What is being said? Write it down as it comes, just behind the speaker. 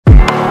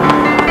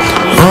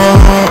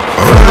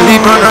Really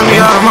burning me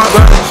out of my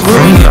body.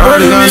 Really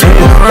burning me out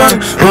of my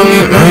body.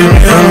 Really burning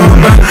me out of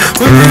my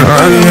body. Really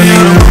burning me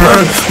out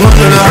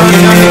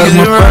of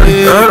my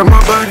body. Out of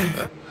my body.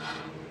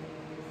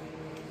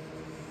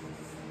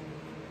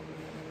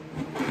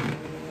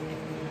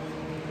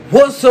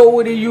 What's up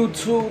with the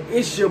YouTube?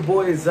 It's your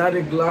boy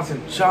Exotic Glocks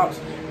and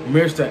Chops,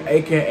 Mr.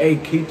 aka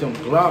Keep Them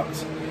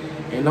Glocks,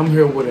 and I'm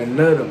here with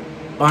another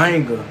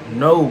banger,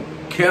 no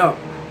cap.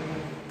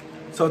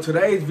 So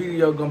today's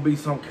video gonna be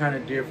some kind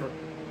of different,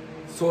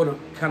 sort of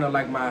kind of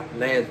like my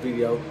last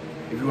video.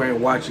 If you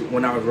ain't watch it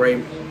when I was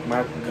rating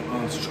my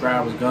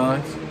subscribers'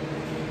 guns.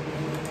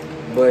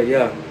 But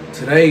yeah,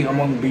 today I'm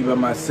gonna be by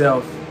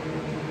myself.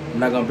 I'm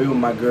not gonna be with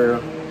my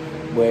girl,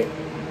 but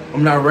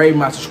I'm not rating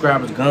my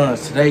subscribers'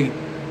 guns today.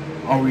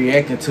 I'm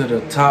reacting to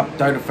the top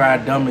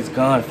 35 dumbest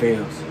gun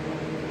fails.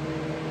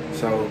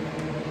 So,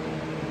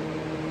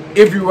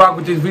 if you rock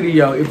with this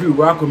video, if you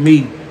rock with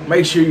me,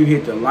 make sure you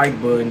hit the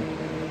like button,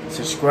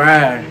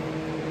 subscribe,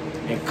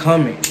 and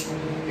comment.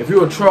 If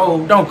you're a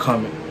troll, don't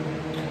comment.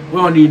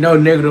 We don't need no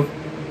negative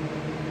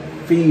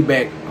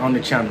feedback on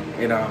the channel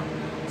at all.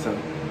 So,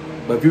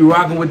 but if you're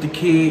rocking with the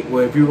kid,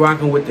 or if you're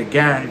rocking with the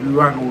guy, if you're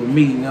rocking with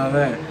me, you know what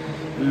I'm saying?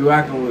 If you're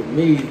rocking with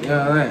me, you know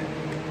what I'm saying?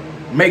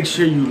 Make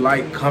sure you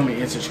like, comment,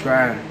 and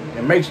subscribe,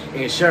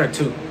 and share it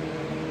too.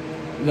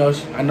 You know,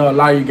 I know a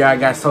lot of you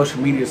guys got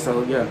social media,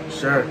 so yeah,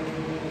 share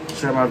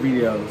my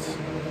videos.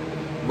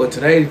 But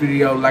today's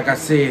video, like I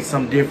said, is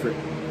something different.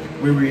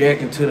 We're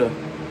reacting to the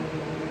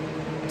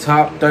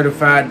top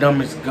 35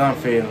 dumbest gun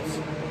fails.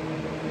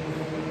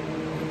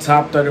 The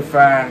top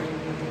 35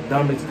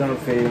 dumbest gun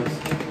fails.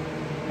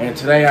 And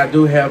today I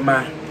do have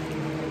my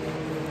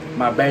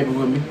baby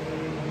with me.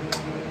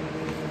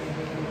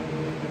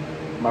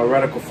 My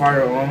Radical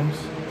Firearms.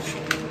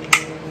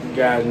 You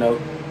guys know.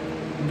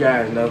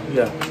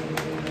 Yeah.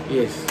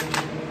 Yes.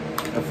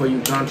 And for you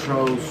gun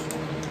trolls,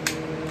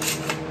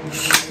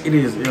 it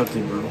is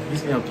empty, bro.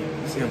 It's empty.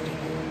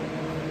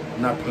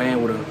 I'm not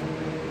playing with a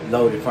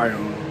loaded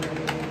firearm.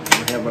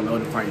 I have a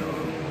loaded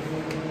firearm.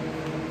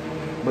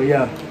 But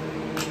yeah.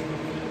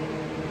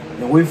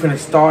 Now we finna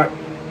start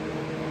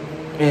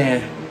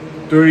in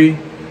 3,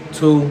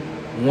 2,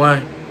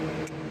 1.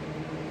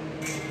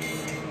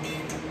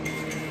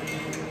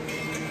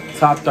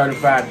 Top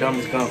 35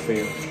 dumbest gun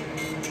fails.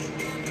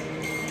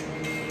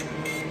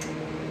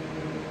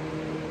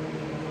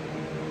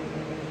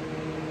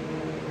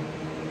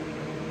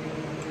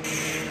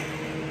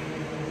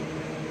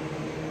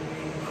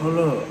 Hold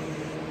up.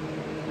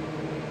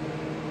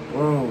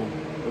 Bro,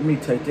 let me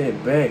take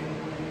that back.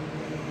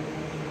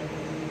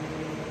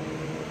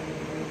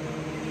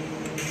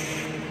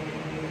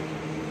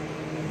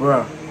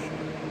 Bruh.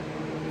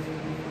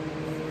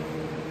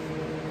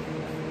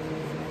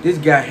 This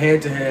guy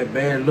had to have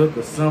bad luck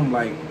or something,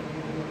 like,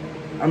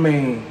 I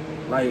mean,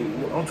 like,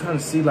 I'm trying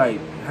to see, like,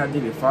 how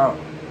did it fall?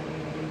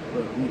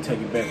 Look, let me take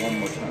it back one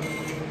more time.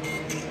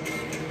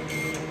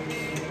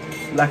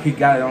 Like he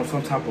got it on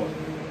some type of,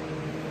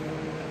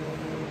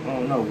 I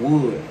don't know,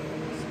 wood.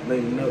 It's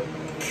laying up.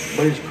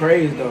 But it's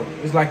crazy, though.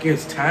 It's like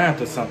it's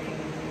timed or something.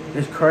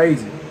 It's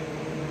crazy.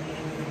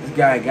 This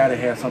guy gotta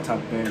have some type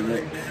of bad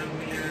luck.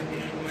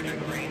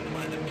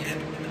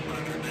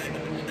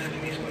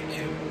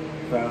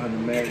 $500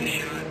 Magnum.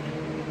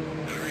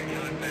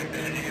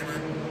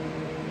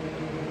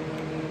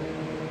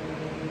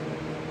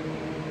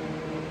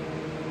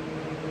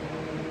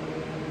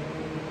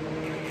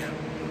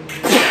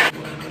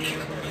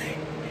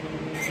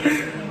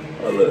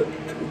 Oh look,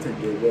 let me take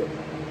that back.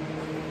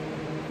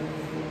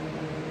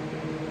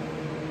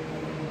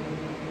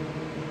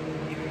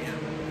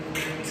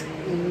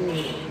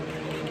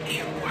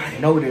 I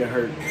know that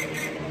hurt.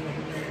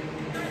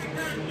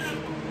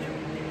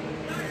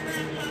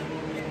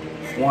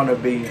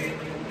 Wannabe.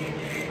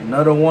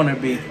 Another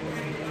wannabe.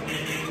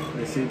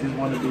 Let's see if this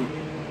wannabe.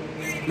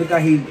 Look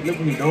what he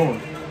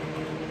doing.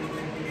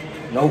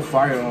 No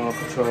firearm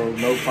control.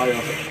 No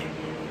firearm.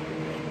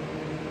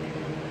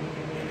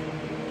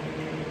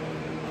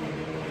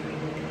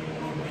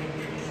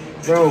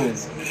 Bro,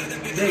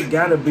 they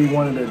gotta be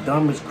one of the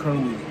dumbest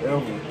criminals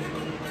ever.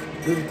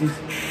 Look at this.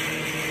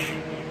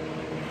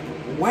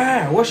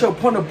 Why? What's your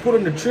point of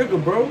pulling the trigger,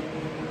 bro?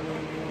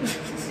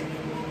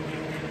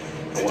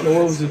 I wonder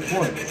what was his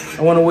point.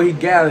 I wonder where he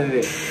gathered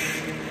it.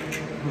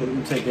 Let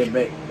me take that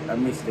back. I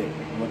missed that.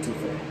 I went too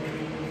fast.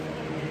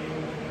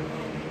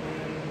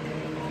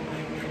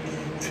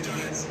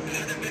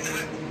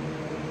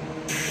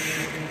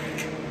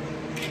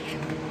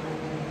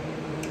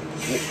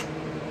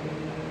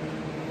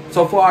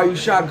 So for all you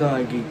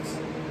shotgun geeks,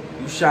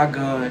 you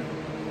shotgun,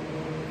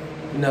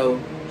 you know,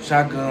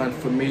 shotgun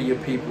familiar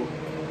people.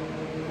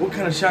 What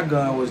kind of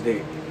shotgun was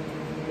that?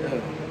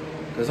 Yeah.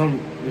 Cause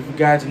if you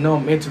guys know,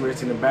 I'm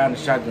interested in buying a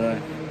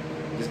shotgun.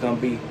 It's gonna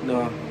be, you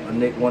know,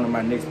 one of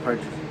my next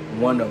purchases.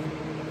 One of them.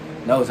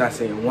 Notice I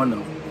said one of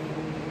them.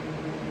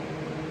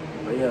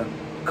 But yeah,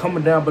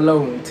 comment down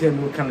below and tell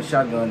me what kind of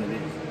shotgun it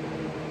is.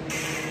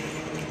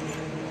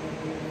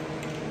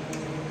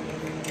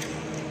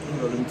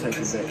 Let me take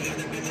it back.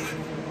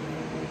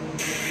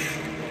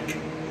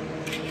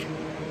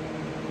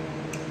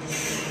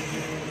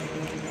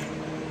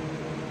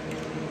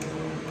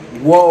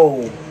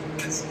 Whoa.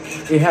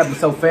 It happened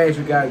so fast,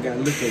 you gotta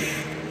look at it.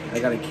 I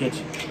gotta catch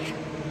it.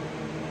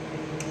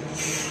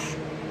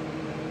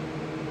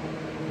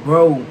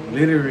 Bro,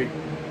 literally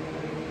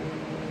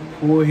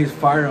pulled his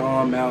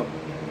firearm out,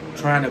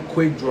 trying to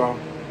quick draw.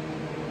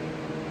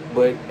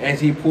 But as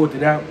he pulled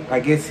it out,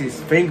 I guess his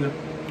finger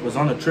was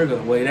on the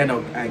trigger. Well,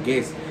 I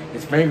guess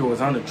his finger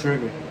was on the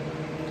trigger.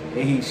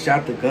 And he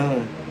shot the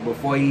gun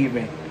before he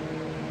even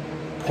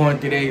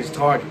pointed at his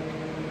target.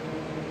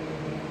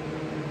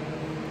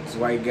 That's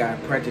why you gotta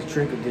practice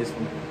trigger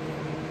discipline.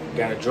 You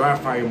gotta dry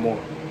fire more.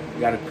 You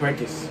gotta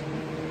practice.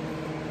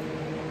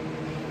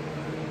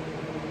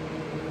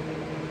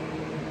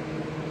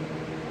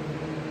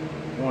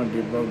 One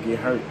did bro get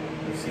hurt.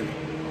 Let's see.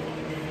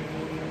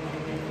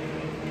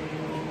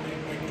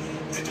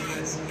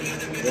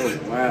 Oh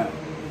wow.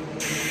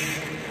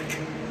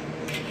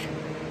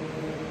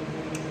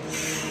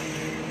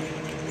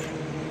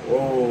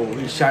 Whoa,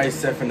 he shot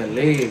himself in the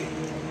leg.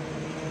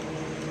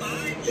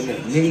 In the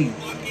knee.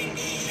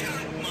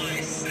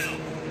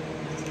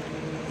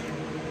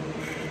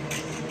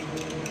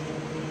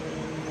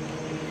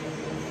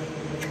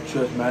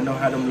 Trust me, I know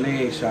how them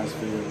leg shots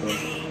feel, bro.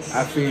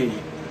 I feel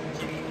you.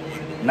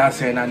 Not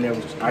saying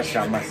I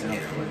shot myself,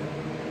 but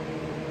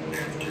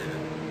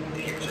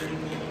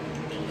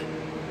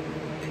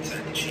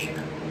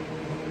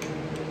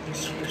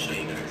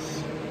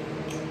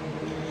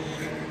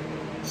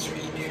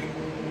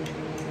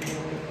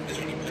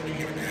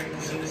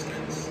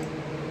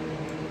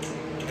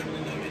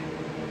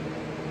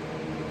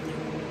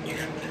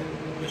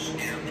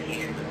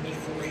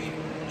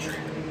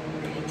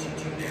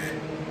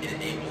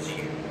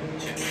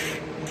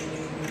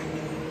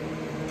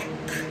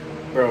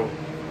bro,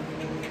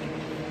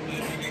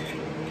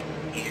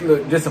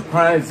 look, this is a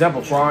prime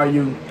example for all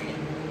you.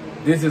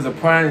 This is a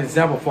prime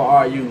example for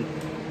all you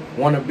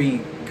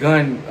wannabe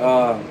gun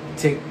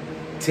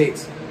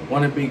techs,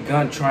 wannabe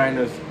gun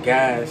trainers,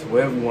 guys,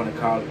 whatever you want to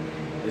call it.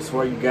 It's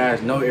where you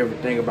guys know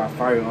everything about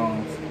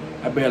firearms.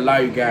 I bet a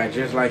lot of you guys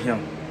just like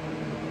him,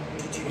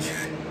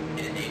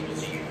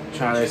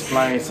 trying to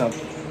explain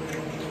something.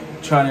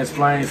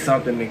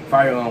 The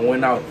firearm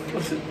went out.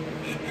 What's it?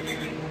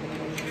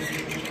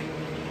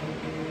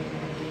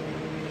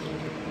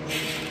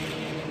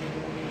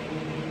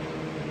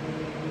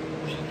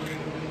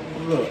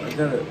 Look,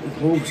 it's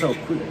moving so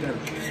quick.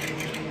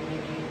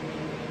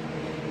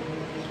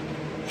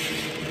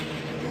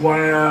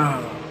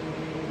 Wow.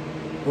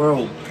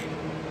 Bro.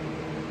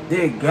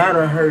 They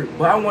gotta hurt.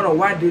 But I wonder,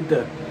 why did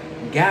the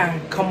guy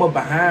come up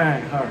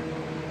behind her?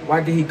 Why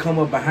did he come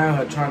up behind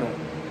her trying to,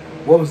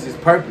 what was his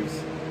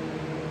purpose?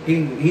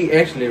 He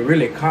actually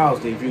really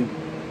caused it. If you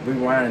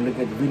rewind and look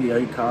at the video,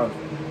 he caused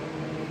it.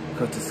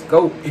 Because the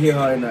scope hit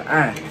her in the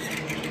eye.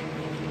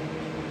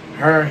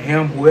 Her,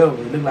 him,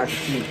 whoever, it looked like a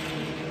shit.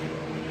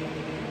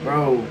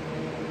 Bro,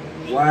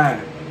 why?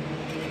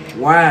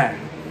 Why?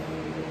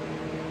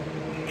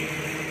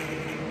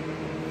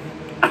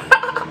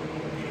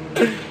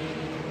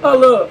 Oh,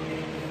 look.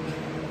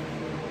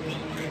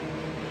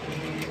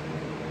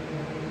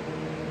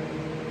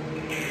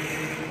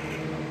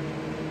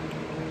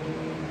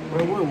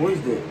 Bro, what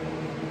was that?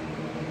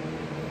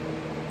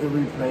 The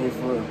replay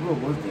for, what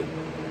was that?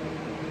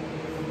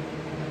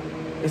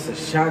 It's a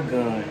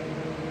shotgun.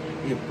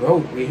 It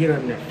broke. It hit her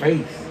in the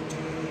face.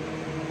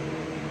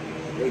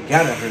 It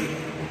gotta hurt.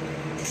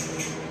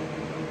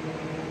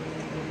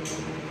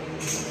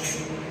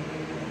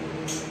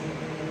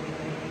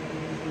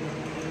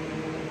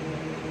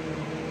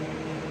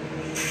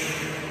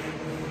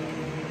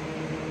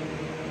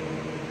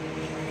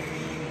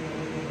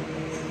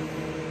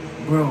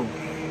 Bro.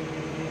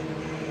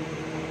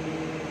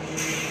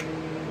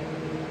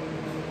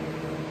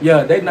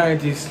 Yeah, they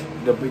named this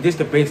the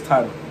best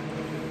title.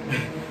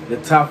 The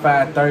top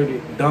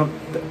 530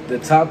 the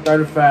top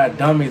 35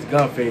 dumbest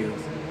gun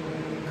fails.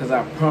 Cause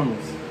I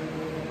promise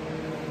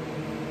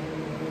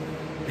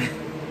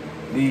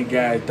these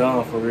guys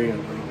dumb for real,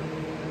 bro.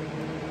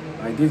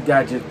 Like, this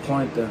guy just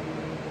pointed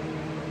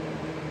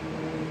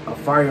a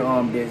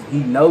firearm that he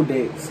know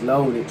that's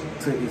loaded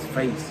to his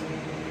face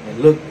and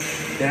looked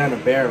down the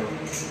barrel.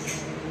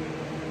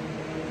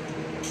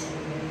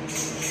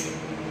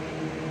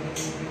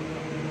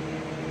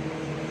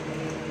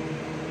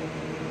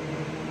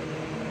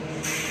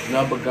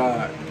 Number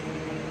God.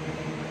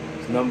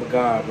 It's number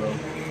God, bro.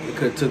 It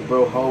could have took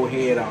bro whole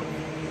head off.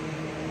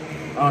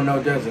 I don't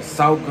know, there's a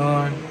assault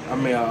gun. I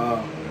mean,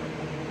 oh,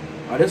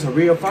 this a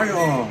real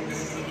firearm.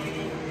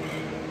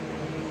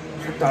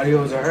 I thought it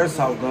was an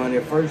airsoft gun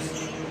at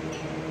first.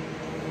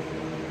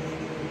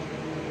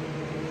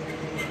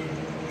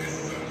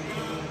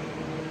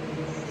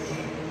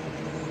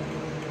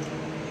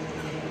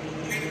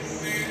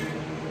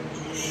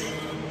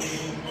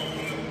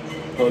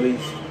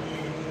 Police.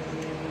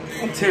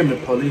 I'm telling the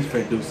police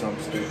finna do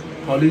something stupid.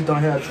 Police don't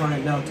have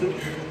training now too.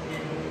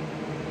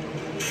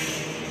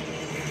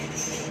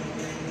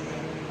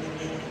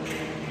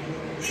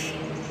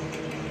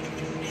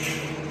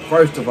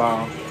 First of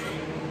all,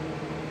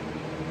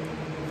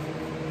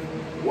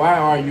 why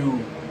are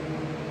you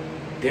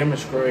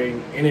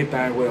demonstrating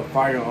anything with a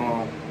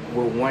firearm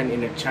with one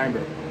in the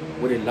chamber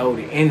with it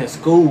loaded in the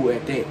school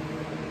at that.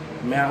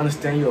 Man, I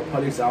understand you're a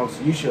police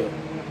officer. You should.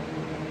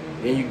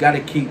 And you gotta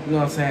keep, you know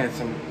what I'm saying,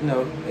 some, you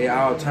know, at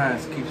all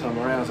times keep some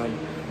around on you.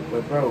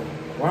 But bro,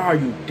 why are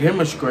you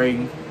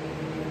demonstrating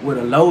with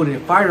a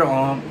loaded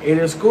firearm in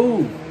a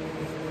school?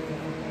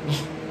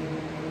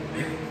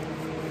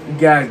 You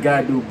guys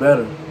gotta do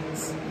better.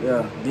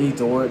 Yeah,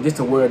 this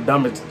the word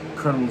dumbest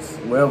criminals,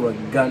 whatever,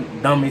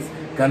 dummies,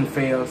 gun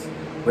fails,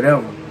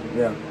 whatever.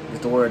 Yeah,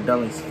 it's the word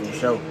dummies for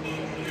sure.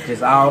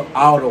 Just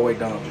all the way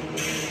dumb.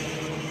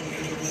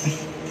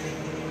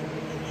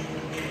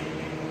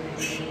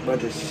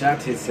 Brother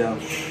shot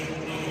himself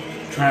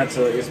trying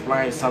to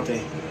explain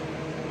something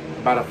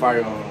about a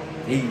firearm.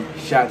 He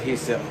shot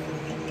himself.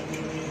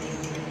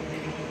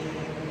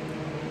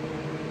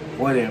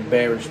 What an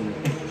embarrassment.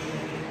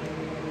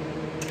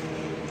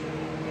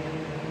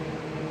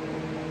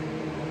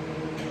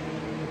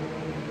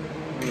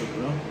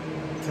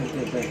 Take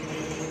that back.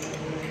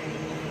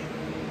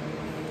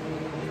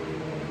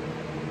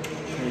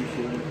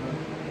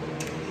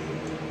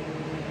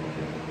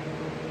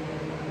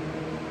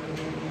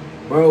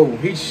 Bro,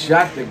 he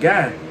shot the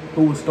guy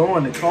who was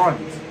throwing the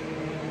targets.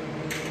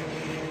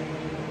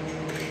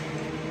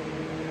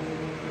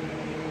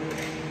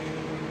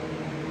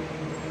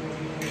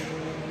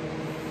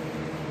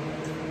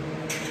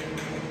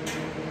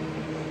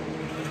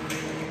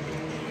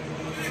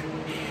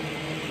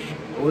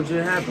 What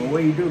just happened?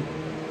 What you do?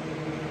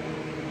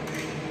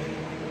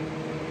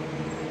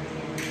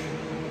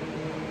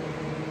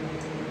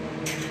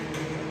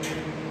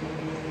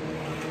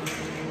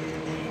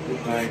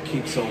 I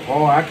kick so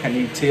hard, I can't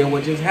even tell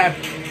what just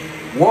happened.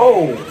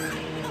 Whoa!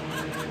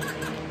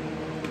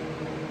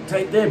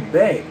 Take that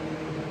back.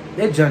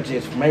 That junk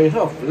just made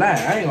her fly.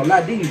 I ain't gonna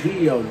lie, these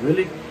videos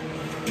really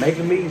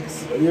making me, you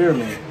hear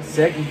me,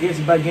 second guess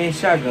about getting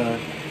shotgun.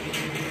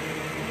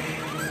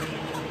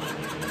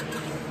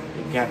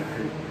 It gotta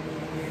hurt.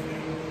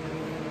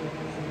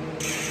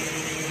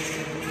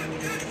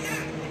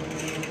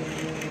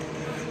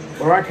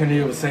 Or I can't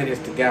even say this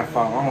the guy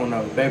fault. I don't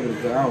know. Baby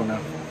the girl, I don't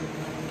know.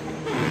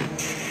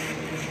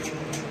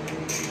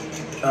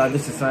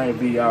 This is the same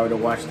video. I already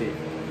watched it.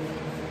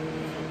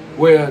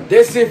 Well,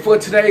 that's it for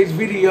today's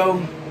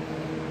video.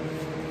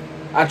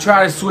 I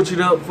try to switch it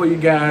up for you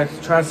guys.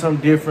 Try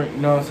something different,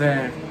 you know what I'm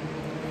saying?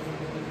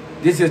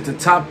 This is the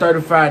top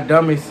 35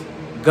 dumbest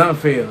gun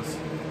fails.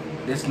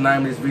 That's the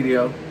name of this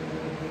video.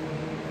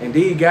 And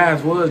these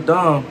guys was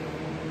dumb.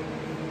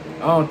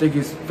 I don't think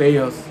it's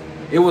fails.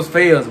 It was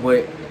fails,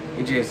 but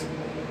it just,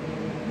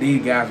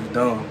 these guys was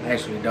dumb.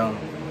 Actually dumb.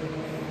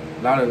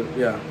 A lot of,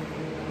 yeah.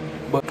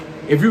 But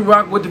if you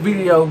rock with the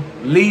video,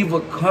 leave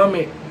a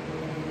comment.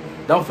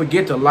 Don't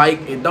forget to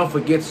like and don't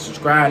forget to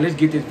subscribe. Let's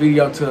get this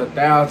video to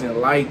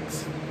 1,000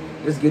 likes.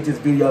 Let's get this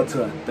video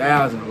to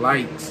 1,000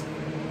 likes.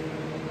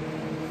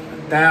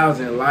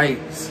 1,000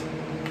 likes.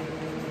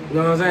 You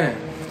know what I'm saying?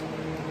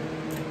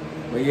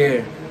 But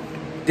yeah,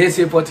 that's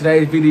it for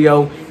today's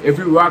video. If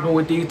you're rocking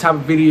with these type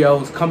of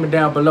videos, comment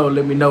down below.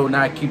 Let me know, and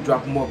I keep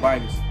dropping more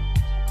bangers.